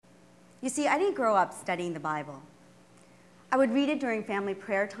You see, I didn't grow up studying the Bible. I would read it during family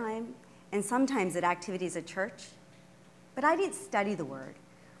prayer time and sometimes at activities at church, but I didn't study the Word.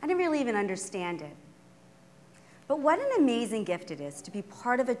 I didn't really even understand it. But what an amazing gift it is to be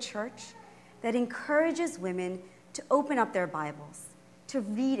part of a church that encourages women to open up their Bibles, to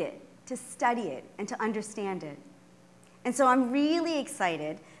read it, to study it, and to understand it. And so I'm really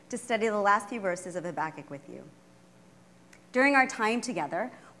excited to study the last few verses of Habakkuk with you. During our time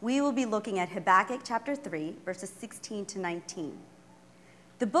together, we will be looking at Habakkuk chapter 3, verses 16 to 19.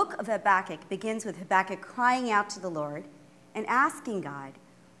 The book of Habakkuk begins with Habakkuk crying out to the Lord and asking God,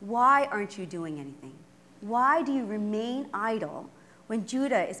 "Why aren't you doing anything? Why do you remain idle when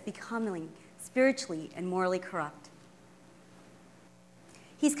Judah is becoming spiritually and morally corrupt?"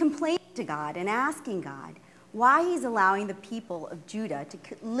 He's complaining to God and asking God why he's allowing the people of Judah to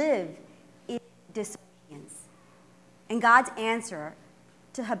live in disobedience. And God's answer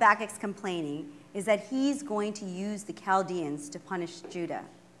to Habakkuk's complaining is that he's going to use the Chaldeans to punish Judah.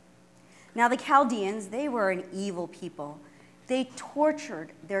 Now, the Chaldeans, they were an evil people. They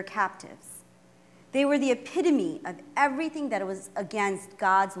tortured their captives. They were the epitome of everything that was against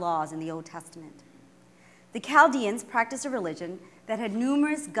God's laws in the Old Testament. The Chaldeans practiced a religion that had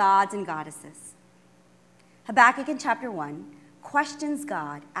numerous gods and goddesses. Habakkuk in chapter 1 questions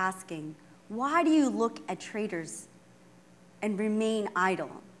God, asking, "Why do you look at traitors and remain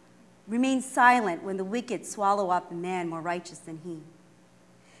idle? Remain silent when the wicked swallow up a man more righteous than he?"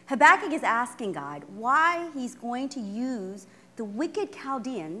 Habakkuk is asking God why he's going to use the wicked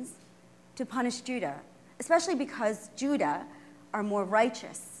Chaldeans to punish Judah, especially because Judah are more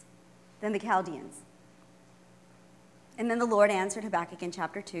righteous than the Chaldeans. And then the Lord answered Habakkuk in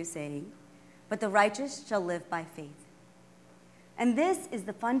chapter 2, saying, "But the righteous shall live by faith." And this is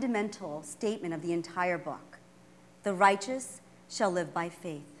the fundamental statement of the entire book. The righteous shall live by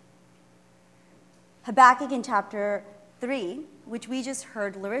faith. Habakkuk in chapter 3, which we just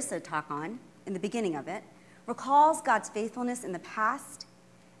heard Larissa talk on in the beginning of it, recalls God's faithfulness in the past,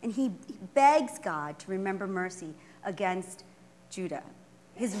 and he begs God to remember mercy against Judah,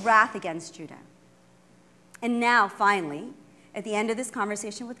 his wrath against Judah. And now, finally, at the end of this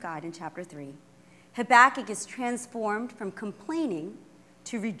conversation with God in chapter 3, Habakkuk is transformed from complaining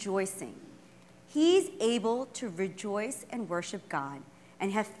to rejoicing. He's able to rejoice and worship God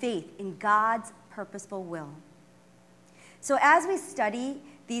and have faith in God's purposeful will. So as we study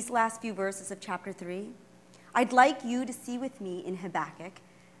these last few verses of chapter 3, I'd like you to see with me in Habakkuk,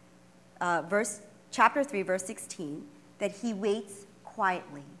 chapter 3, verse 16, that he waits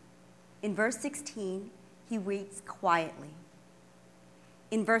quietly. In verse 16, he waits quietly.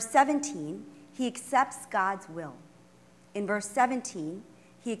 In verse 17, he accepts God's will. In verse 17,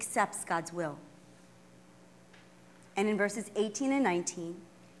 he accepts God's will. And in verses 18 and 19,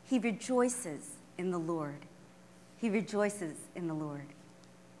 he rejoices in the Lord. He rejoices in the Lord.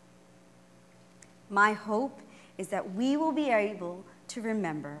 My hope is that we will be able to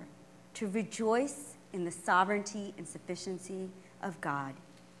remember to rejoice in the sovereignty and sufficiency of God,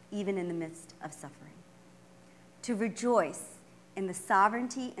 even in the midst of suffering. To rejoice in the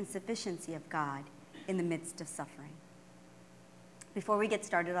sovereignty and sufficiency of God in the midst of suffering. Before we get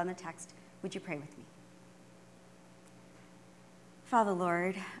started on the text, would you pray with me? Father,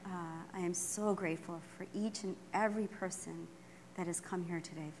 Lord, I am so grateful for each and every person that has come here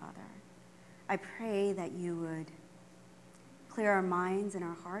today, Father. I pray that you would clear our minds and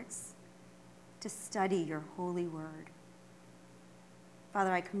our hearts to study your holy word.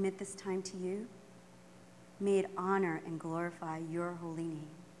 Father, I commit this time to you. May it honor and glorify your holy name.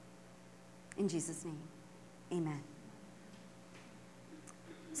 In Jesus' name, amen.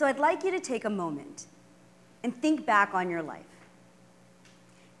 So I'd like you to take a moment and think back on your life.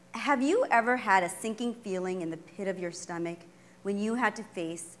 Have you ever had a sinking feeling in the pit of your stomach when you had to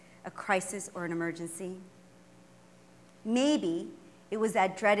face a crisis or an emergency? Maybe it was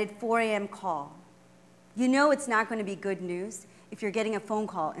that dreaded 4 a.m. call. You know it's not going to be good news if you're getting a phone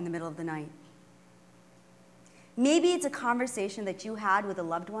call in the middle of the night. Maybe it's a conversation that you had with a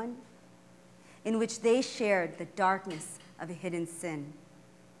loved one in which they shared the darkness of a hidden sin.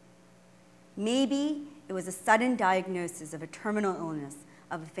 Maybe it was a sudden diagnosis of a terminal illness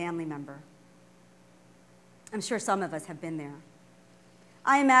of a family member. I'm sure some of us have been there.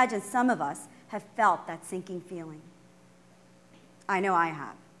 I imagine some of us have felt that sinking feeling. I know I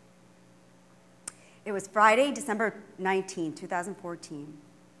have. It was Friday, December 19, 2014.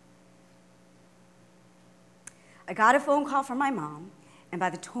 I got a phone call from my mom, and by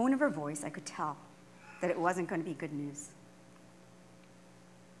the tone of her voice, I could tell that it wasn't going to be good news.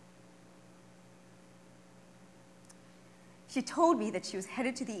 She told me that she was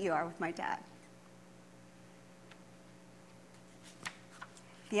headed to the ER with my dad.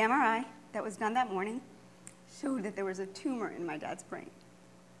 The MRI that was done that morning showed that there was a tumor in my dad's brain.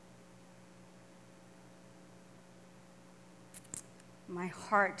 My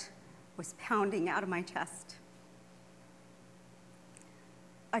heart was pounding out of my chest.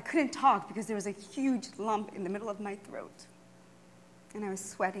 I couldn't talk because there was a huge lump in the middle of my throat, and I was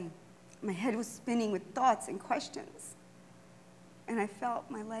sweating. My head was spinning with thoughts and questions, and I felt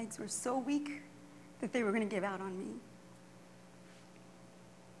my legs were so weak that they were going to give out on me.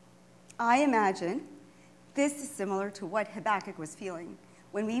 I imagine this is similar to what Habakkuk was feeling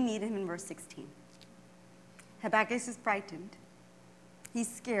when we meet him in verse 16. Habakkuk is frightened.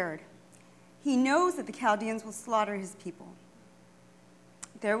 He's scared. He knows that the Chaldeans will slaughter his people.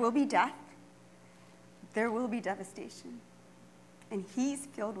 There will be death. There will be devastation. And he's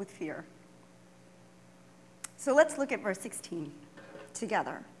filled with fear. So let's look at verse 16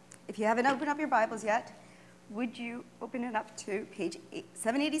 together. If you haven't opened up your Bibles yet, would you open it up to page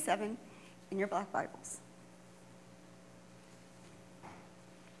 787 in your black Bibles?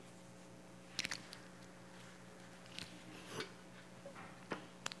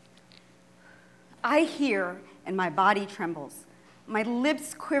 I hear and my body trembles. My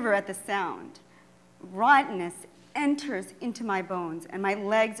lips quiver at the sound. Rottenness enters into my bones, and my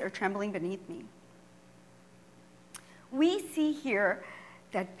legs are trembling beneath me. We see here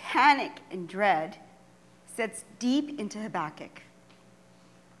that panic and dread sets deep into Habakkuk.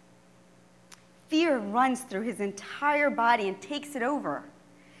 Fear runs through his entire body and takes it over.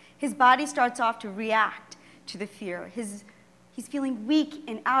 His body starts off to react to the fear. He's feeling weak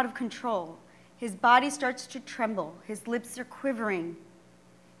and out of control. His body starts to tremble. His lips are quivering.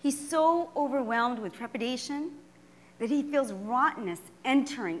 He's so overwhelmed with trepidation that he feels rottenness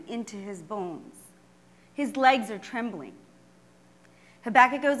entering into his bones. His legs are trembling.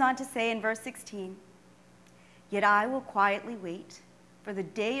 Habakkuk goes on to say in verse 16, "Yet I will quietly wait for the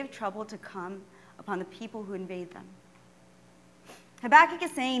day of trouble to come upon the people who invade them." Habakkuk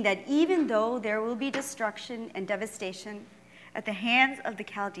is saying that even though there will be destruction and devastation at the hands of the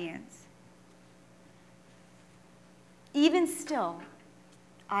Chaldeans, even still,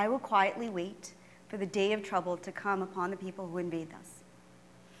 I will quietly wait for the day of trouble to come upon the people who invade us.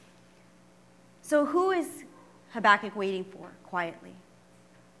 So who is Habakkuk waiting for quietly?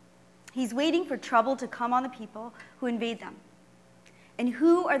 He's waiting for trouble to come on the people who invade them. And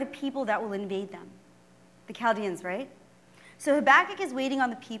who are the people that will invade them? The Chaldeans, right? So Habakkuk is waiting on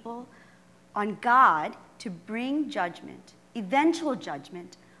the people, on God, to bring judgment, eventual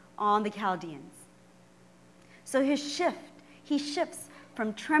judgment, on the Chaldeans. So he shifts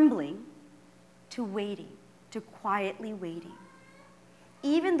from trembling to waiting, to quietly waiting.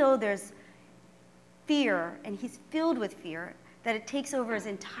 Even though there's fear, and he's filled with fear, that it takes over his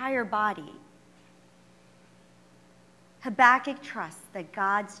entire body, Habakkuk trusts that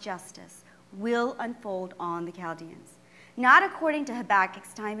God's justice will unfold on the Chaldeans. Not according to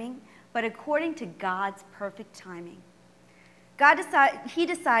Habakkuk's timing, but according to God's perfect timing. He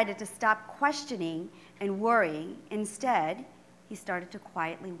decided to stop questioning and worrying. Instead, he started to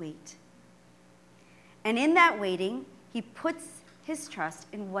quietly wait. And in that waiting, he puts his trust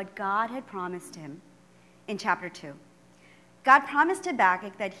in what God had promised him in chapter 2. God promised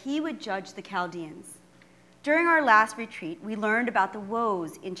Habakkuk that he would judge the Chaldeans. During our last retreat, we learned about the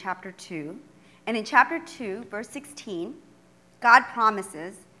woes in chapter 2. And in chapter 2, verse 16, God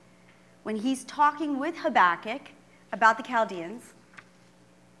promises, when he's talking with Habakkuk about the Chaldeans,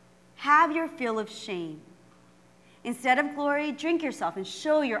 have your fill of shame. Instead of glory, drink yourself and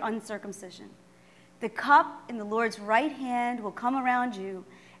show your uncircumcision. The cup in the Lord's right hand will come around you,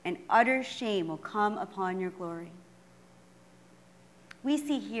 and utter shame will come upon your glory. We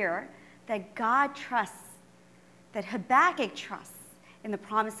see here that God trusts, that Habakkuk trusts in the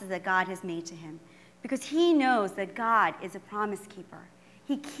promises that God has made to him, because he knows that God is a promise keeper.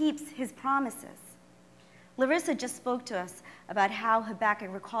 He keeps his promises. Larissa just spoke to us about how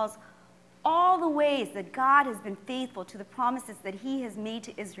Habakkuk recalls all the ways that God has been faithful to the promises that he has made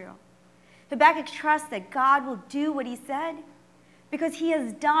to Israel. Habakkuk trusts that God will do what he said because he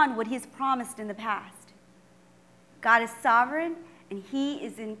has done what he has promised in the past. God is sovereign and he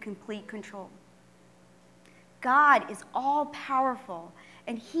is in complete control. God is all-powerful,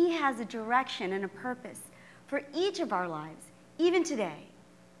 and he has a direction and a purpose for each of our lives, even today.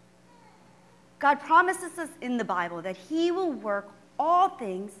 God promises us in the Bible that he will work all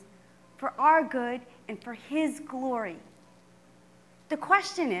things for our good and for his glory. The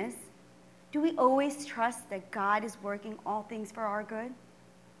question is, do we always trust that God is working all things for our good?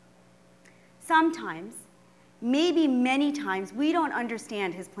 Sometimes maybe many times we don't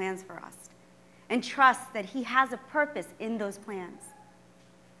understand his plans for us and trust that he has a purpose in those plans.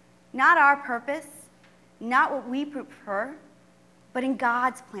 Not our purpose, not what we prefer, but in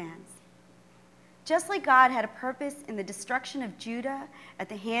God's plans. Just like God had a purpose in the destruction of Judah at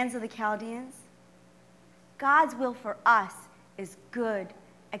the hands of the Chaldeans, God's will for us is good,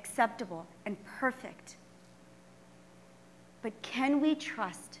 acceptable, and perfect. But can we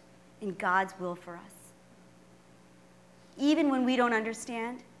trust in God's will for us? Even when we don't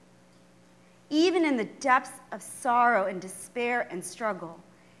understand, even in the depths of sorrow and despair and struggle,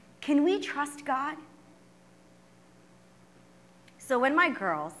 can we trust God? So when my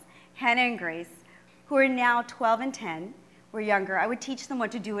girls, Hannah and Grace, who are now 12 and 10, were younger, I would teach them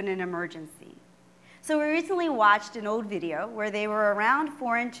what to do in an emergency. So we recently watched an old video where they were around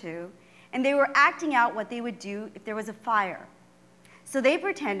 4 and 2, and they were acting out what they would do if there was a fire. So they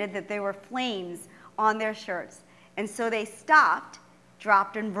pretended that there were flames on their shirts, and so they stopped,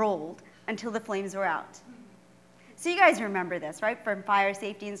 dropped, and rolled until the flames were out. So you guys remember this, right, from fire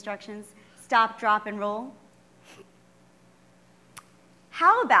safety instructions? Stop, drop, and roll.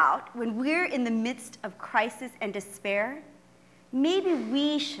 How about when we're in the midst of crisis and despair, maybe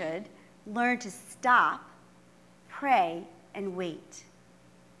we should learn to stop, pray, and wait.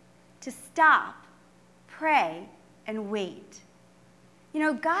 To stop, pray, and wait. You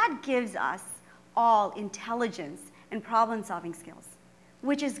know, God gives us all intelligence and problem-solving skills,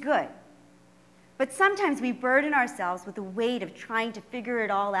 which is good. But sometimes we burden ourselves with the weight of trying to figure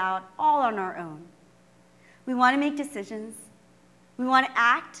it all out, all on our own. We want to make decisions. We want to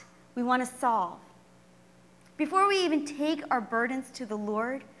act. We want to solve. Before we even take our burdens to the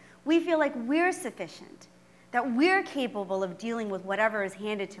Lord, we feel like we're sufficient, that we're capable of dealing with whatever is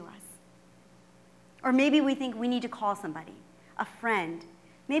handed to us. Or maybe we think we need to call somebody, a friend,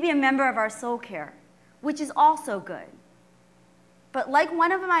 maybe a member of our soul care, which is also good. But like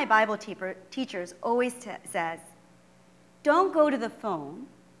one of my Bible teachers always says, don't go to the phone,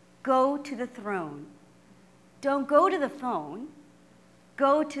 go to the throne. Don't go to the phone,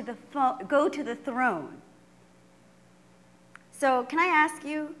 go to the throne. So can I ask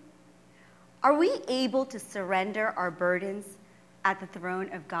you, are we able to surrender our burdens at the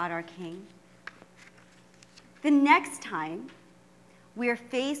throne of God our King? The next time we are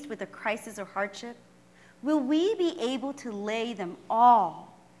faced with a crisis or hardship, will we be able to lay them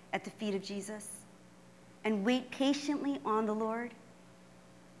all at the feet of Jesus and wait patiently on the Lord?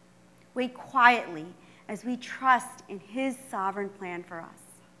 Wait quietly as we trust in his sovereign plan for us.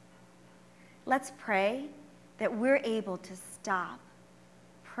 Let's pray that we're able to stop,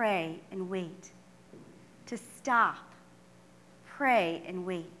 pray, and wait. To stop, pray, and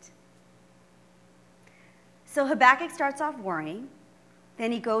wait. So Habakkuk starts off worrying,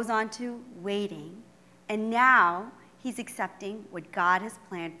 then he goes on to waiting, and now he's accepting what God has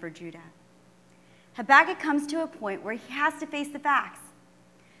planned for Judah. Habakkuk comes to a point where he has to face the facts.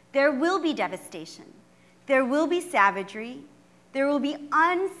 There will be devastation. There will be savagery. There will be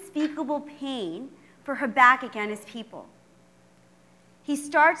unspeakable pain for Habakkuk and his people. He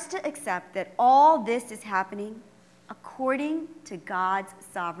starts to accept that all this is happening according to God's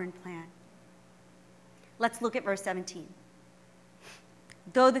sovereign plan. Let's look at verse 17.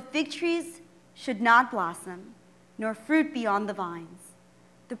 Though the fig trees should not blossom, nor fruit be on the vines,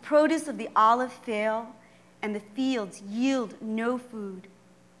 the produce of the olive fail, and the fields yield no food,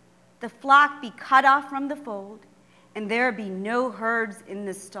 the flock be cut off from the fold, and there be no herds in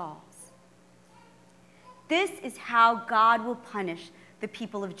the stalls. This is how God will punish the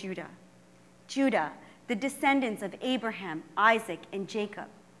people of Judah. Judah, the descendants of Abraham, Isaac, and Jacob,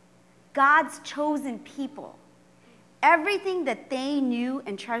 God's chosen people. Everything that they knew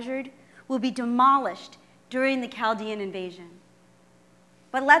and treasured will be demolished during the Chaldean invasion.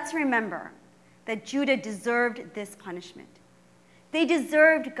 But let's remember that Judah deserved this punishment. They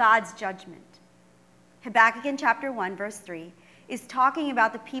deserved God's judgment. Habakkuk in chapter 1, verse 3, is talking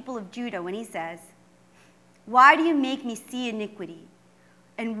about the people of Judah when he says, "Why do you make me see iniquity?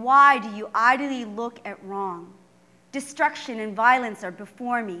 And why do you idly look at wrong? Destruction and violence are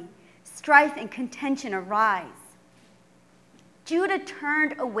before me. Strife and contention arise." Judah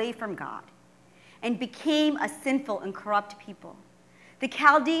turned away from God and became a sinful and corrupt people. The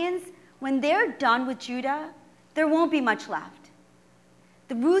Chaldeans, when they're done with Judah, there won't be much left.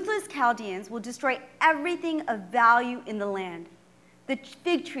 The ruthless Chaldeans will destroy everything of value in the land. The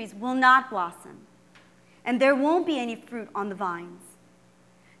fig trees will not blossom, and there won't be any fruit on the vines.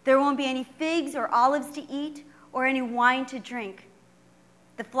 There won't be any figs or olives to eat or any wine to drink.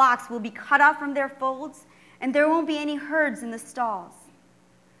 The flocks will be cut off from their folds, and there won't be any herds in the stalls.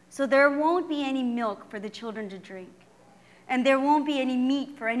 So there won't be any milk for the children to drink, and there won't be any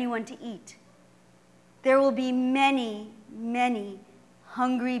meat for anyone to eat. There will be many, many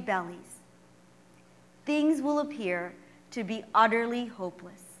hungry bellies. Things will appear to be utterly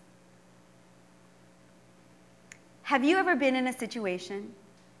hopeless. Have you ever been in a situation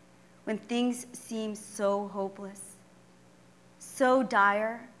when things seem so hopeless, so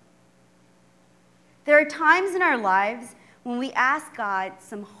dire? There are times in our lives when we ask God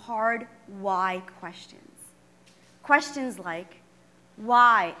some hard why questions. Questions like,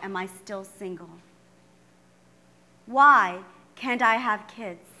 why am I still single? Why can't I have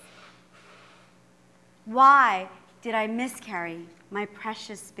kids? Why did I miscarry my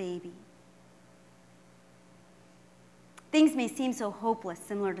precious baby? Things may seem so hopeless,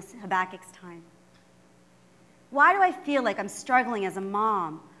 similar to Habakkuk's time. Why do I feel like I'm struggling as a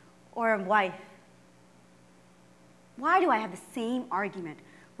mom or a wife? Why do I have the same argument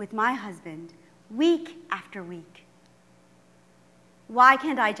with my husband week after week? Why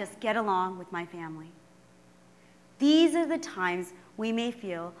can't I just get along with my family? These are the times we may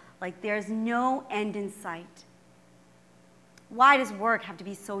feel like there's no end in sight. Why does work have to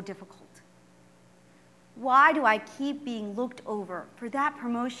be so difficult? Why do I keep being looked over for that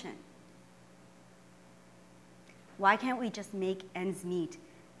promotion? Why can't we just make ends meet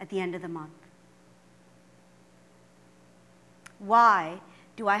at the end of the month? Why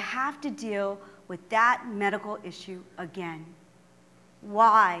do I have to deal with that medical issue again?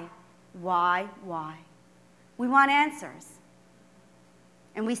 Why? We want answers.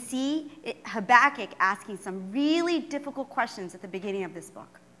 And we see Habakkuk asking some really difficult questions at the beginning of this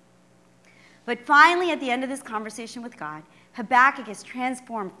book. But finally, at the end of this conversation with God, Habakkuk is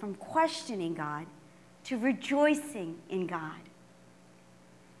transformed from questioning God to rejoicing in God.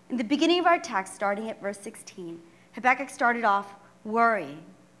 In the beginning of our text, starting at verse 16, Habakkuk started off worrying.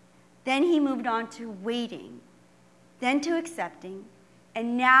 Then he moved on to waiting, then to accepting,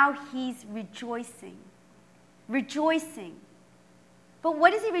 and now he's rejoicing. Rejoicing. But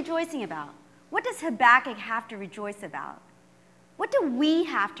what is he rejoicing about? What does Habakkuk have to rejoice about? What do we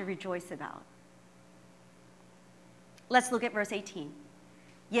have to rejoice about? Let's look at verse 18.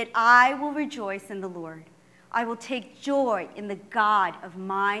 Yet I will rejoice in the Lord. I will take joy in the God of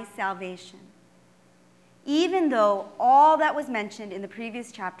my salvation. Even though all that was mentioned in the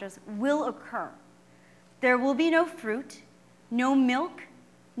previous chapters will occur, there will be no fruit, no milk,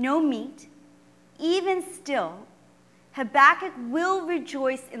 no meat. Even still, Habakkuk will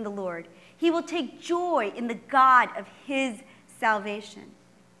rejoice in the Lord. He will take joy in the God of his salvation.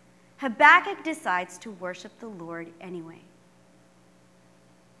 Habakkuk decides to worship the Lord anyway.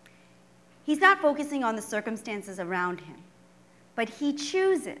 He's not focusing on the circumstances around him, but he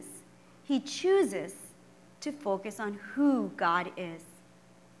chooses to focus on who God is.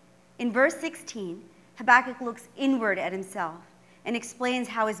 In verse 16, Habakkuk looks inward at himself and explains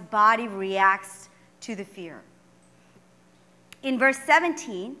how his body reacts to the fear. In verse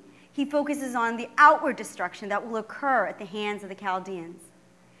 17, he focuses on the outward destruction that will occur at the hands of the Chaldeans.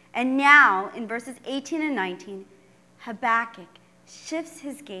 And now, in verses 18 and 19, Habakkuk shifts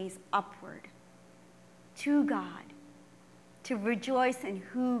his gaze upward to God, to rejoice in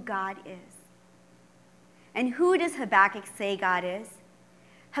who God is. And who does Habakkuk say God is?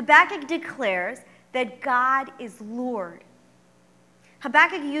 Habakkuk declares that God is Lord.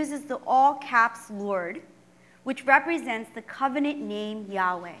 Habakkuk uses the all caps Lord, which represents the covenant name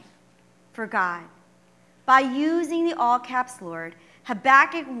Yahweh for God. By using the all caps Lord,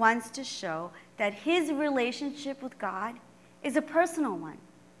 Habakkuk wants to show that his relationship with God is a personal one.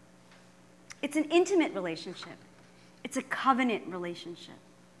 It's an intimate relationship. It's a covenant relationship.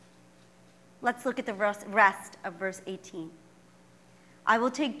 Let's look at the rest of verse 18. I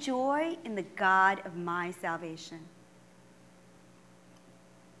will take joy in the God of my salvation.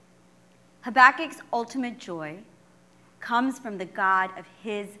 Habakkuk's ultimate joy comes from the God of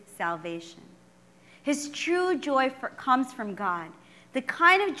his salvation. His true joy comes from God. The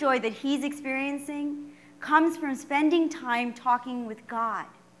kind of joy that he's experiencing comes from spending time talking with God.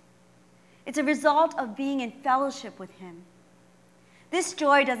 It's a result of being in fellowship with him. This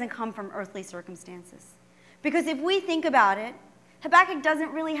joy doesn't come from earthly circumstances. Because if we think about it, Habakkuk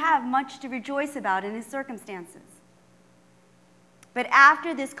doesn't really have much to rejoice about in his circumstances. But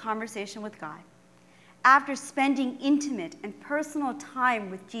after this conversation with God, after spending intimate and personal time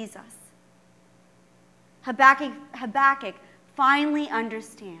with Jesus, Habakkuk finally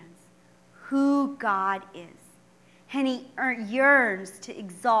understands who God is, and he yearns to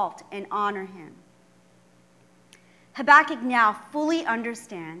exalt and honor him. Habakkuk now fully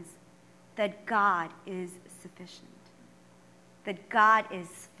understands that God is sufficient. that God is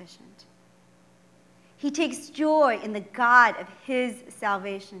sufficient. He takes joy in the God of his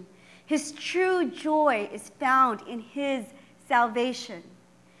salvation. His true joy is found in his salvation.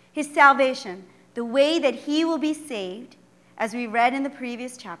 His salvation, the way that he will be saved, as we read in the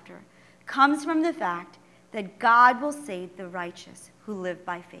previous chapter, comes from the fact that God will save the righteous who live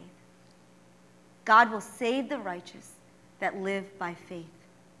by faith. God will save the righteous that live by faith.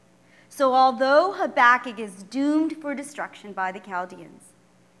 So although Habakkuk is doomed for destruction by the Chaldeans,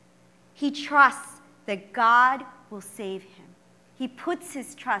 he trusts that God will save him. He puts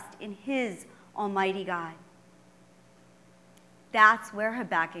his trust in his Almighty God. That's where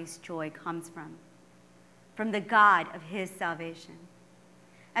Habakkuk's joy comes from the God of his salvation.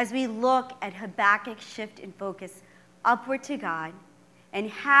 As we look at Habakkuk's shift in focus upward to God and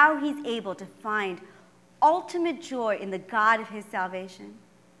how he's able to find ultimate joy in the God of his salvation,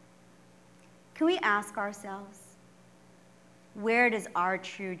 can we ask ourselves, where does our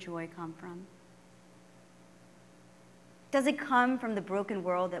true joy come from? Does it come from the broken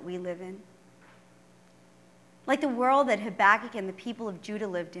world that we live in? Like the world that Habakkuk and the people of Judah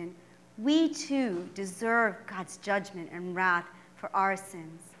lived in, we too deserve God's judgment and wrath for our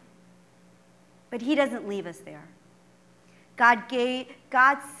sins. But he doesn't leave us there. God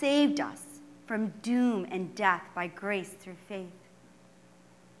saved us from doom and death by grace through faith.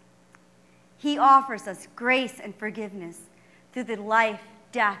 He offers us grace and forgiveness through the life,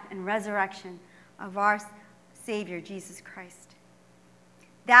 death, and resurrection of our Savior, Jesus Christ.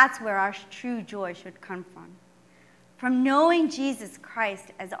 That's where our true joy should come from knowing Jesus Christ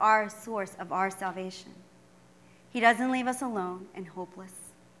as our source of our salvation. He doesn't leave us alone and hopeless.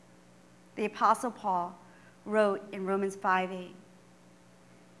 The Apostle Paul wrote in Romans 5:8,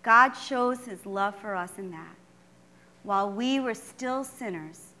 God shows his love for us in that, while we were still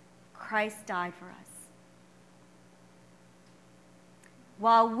sinners, Christ died for us.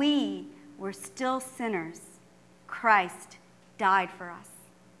 While we were still sinners, Christ died for us.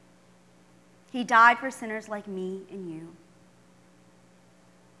 He died for sinners like me and you.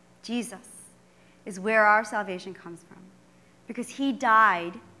 Jesus is where our salvation comes from, because he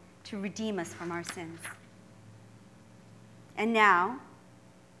died to redeem us from our sins. And now,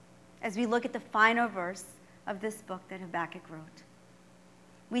 as we look at the final verse of this book that Habakkuk wrote,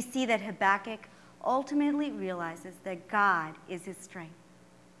 we see that Habakkuk ultimately realizes that God is his strength.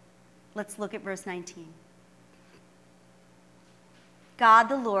 Let's look at verse 19. God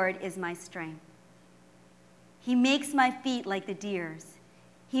the Lord is my strength. He makes my feet like the deer's.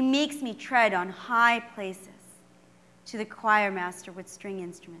 He makes me tread on high places. To the choir master with string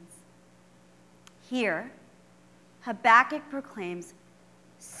instruments. Here, Habakkuk proclaims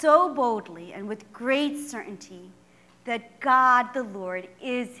so boldly and with great certainty that God the Lord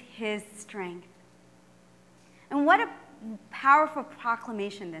is his strength. And what a powerful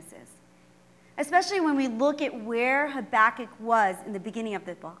proclamation this is, especially when we look at where Habakkuk was in the beginning of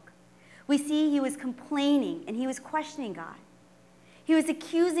the book. We see he was complaining and he was questioning God. He was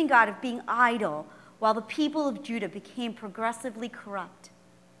accusing God of being idle while the people of Judah became progressively corrupt.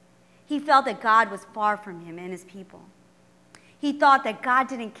 He felt that God was far from him and his people. He thought that God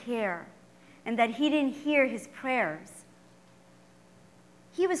didn't care and that he didn't hear his prayers.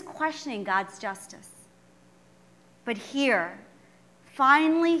 He was questioning God's justice. But here,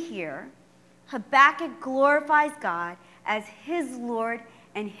 finally here, Habakkuk glorifies God as his Lord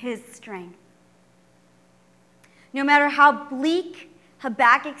and his strength. No matter how bleak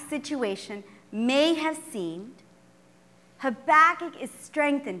Habakkuk's situation may have seemed, Habakkuk is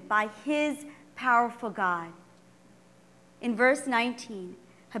strengthened by his powerful God. In verse 19,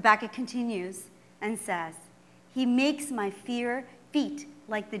 Habakkuk continues and says, he makes my feet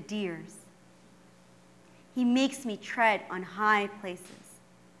like the deer's. He makes me tread on high places.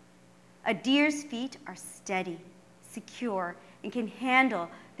 A deer's feet are steady, secure, and can handle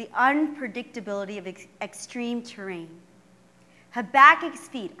the unpredictability of extreme terrain. Habakkuk's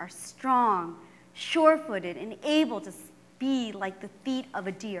feet are strong, sure-footed, and able to be like the feet of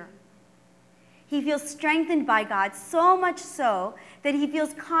a deer. He feels strengthened by God, so much so that he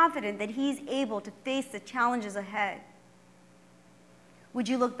feels confident that he's able to face the challenges ahead. Would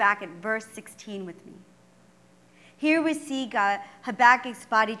you look back at verse 16 with me? Here we see Habakkuk's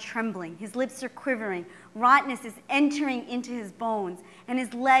body trembling. His lips are quivering. Rottenness is entering into his bones, and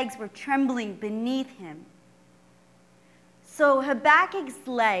his legs were trembling beneath him. So Habakkuk's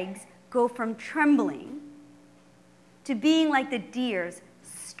legs go from trembling to being like the deer's,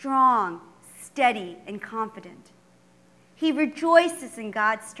 strong, steady, and confident. He rejoices in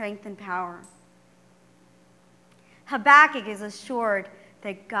God's strength and power. Habakkuk is assured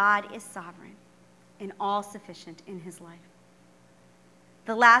that God is sovereign and all-sufficient in his life.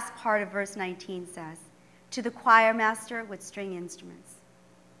 The last part of verse 19 says, to the choir master with string instruments.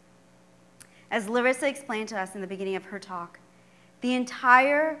 As Larissa explained to us in the beginning of her talk, the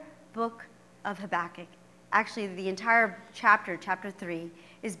entire book of Habakkuk, actually the entire chapter 3,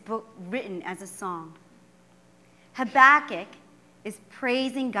 is written as a song. Habakkuk is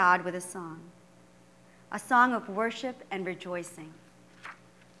praising God with a song of worship and rejoicing.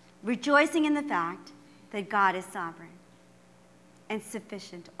 Rejoicing in the fact that God is sovereign and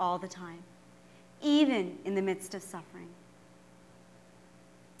sufficient all the time, even in the midst of suffering.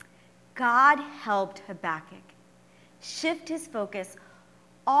 God helped Habakkuk shift his focus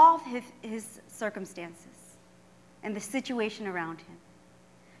off his circumstances and the situation around him,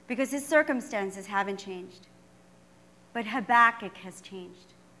 because his circumstances haven't changed, but Habakkuk has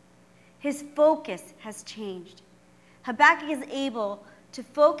changed. His focus has changed. Habakkuk is able to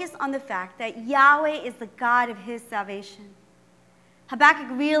focus on the fact that Yahweh is the God of his salvation.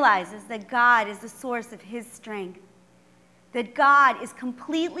 Habakkuk realizes that God is the source of his strength, that God is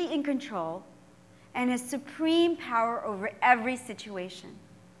completely in control and has supreme power over every situation.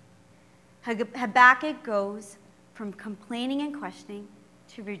 Habakkuk goes from complaining and questioning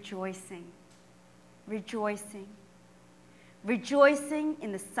to rejoicing. Rejoicing. Rejoicing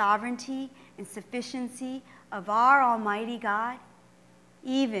in the sovereignty and sufficiency of our Almighty God,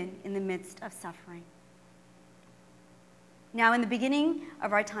 even in the midst of suffering. Now, in the beginning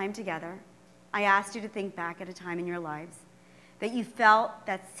of our time together, I asked you to think back at a time in your lives that you felt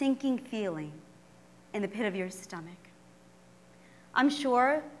that sinking feeling in the pit of your stomach. I'm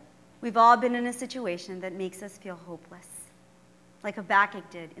sure we've all been in a situation that makes us feel hopeless, like Habakkuk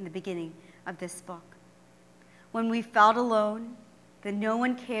did in the beginning of this book. When we felt alone, that no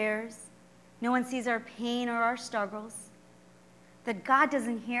one cares, no one sees our pain or our struggles, that God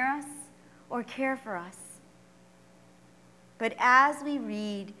doesn't hear us or care for us. But as we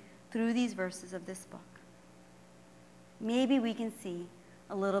read through these verses of this book, maybe we can see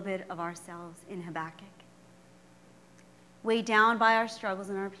a little bit of ourselves in Habakkuk. Weighed down by our struggles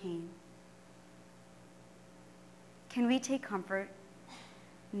and our pain, can we take comfort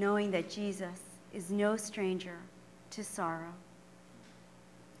knowing that Jesus is no stranger to sorrow?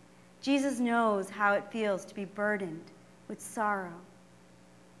 Jesus knows how it feels to be burdened with sorrow.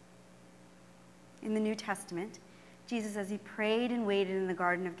 In the New Testament, Jesus, as he prayed and waited in the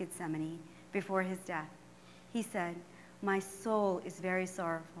Garden of Gethsemane before his death, he said, "My soul is very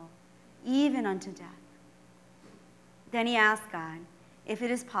sorrowful, even unto death." Then he asked God, "If it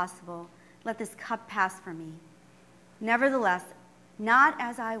is possible, let this cup pass from me. Nevertheless, not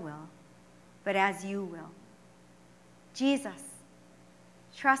as I will, but as you will." Jesus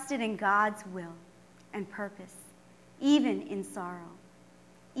trusted in God's will and purpose, even in sorrow,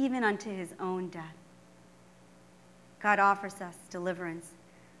 even unto his own death. God offers us deliverance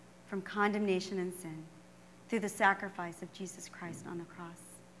from condemnation and sin through the sacrifice of Jesus Christ on the cross.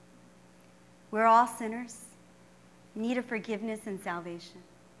 We're all sinners, in need of forgiveness and salvation.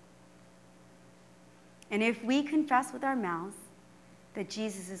 And if we confess with our mouths that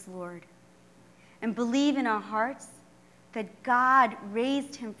Jesus is Lord and believe in our hearts that God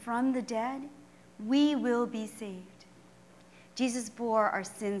raised him from the dead, we will be saved. Jesus bore our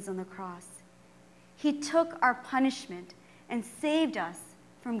sins on the cross. He took our punishment and saved us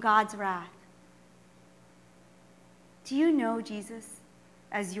from God's wrath. Do you know Jesus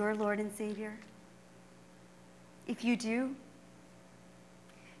as your Lord and Savior? If you do,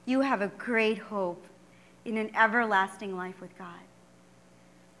 you have a great hope in an everlasting life with God,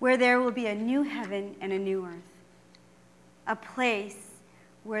 where there will be a new heaven and a new earth, a place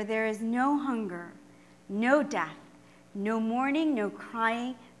where there is no hunger, no death, no mourning, no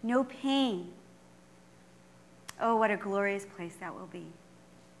crying, no pain. Oh, what a glorious place that will be.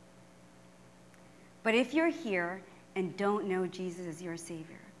 But if you're here and don't know Jesus as your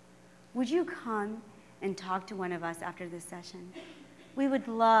Savior, would you come and talk to one of us after this session? We would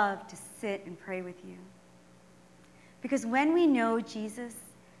love to sit and pray with you. Because when we know Jesus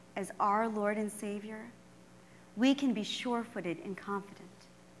as our Lord and Savior, we can be sure-footed and confident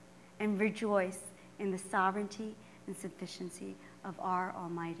and rejoice in the sovereignty and sufficiency of our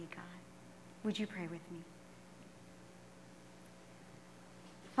Almighty God. Would you pray with me?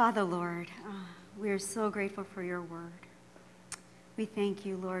 Father, Lord, we are so grateful for your word. We thank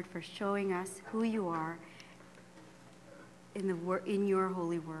you, Lord, for showing us who you are in your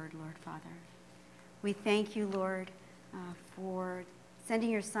holy word, Lord Father. We thank you, Lord, for sending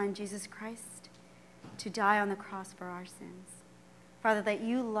your Son, Jesus Christ, to die on the cross for our sins. Father, that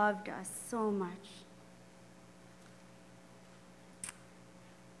you loved us so much.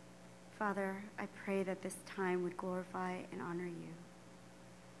 Father, I pray that this time would glorify and honor you.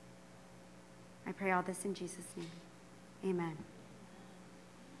 I pray all this in Jesus' name. Amen.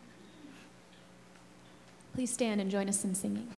 Please stand and join us in singing.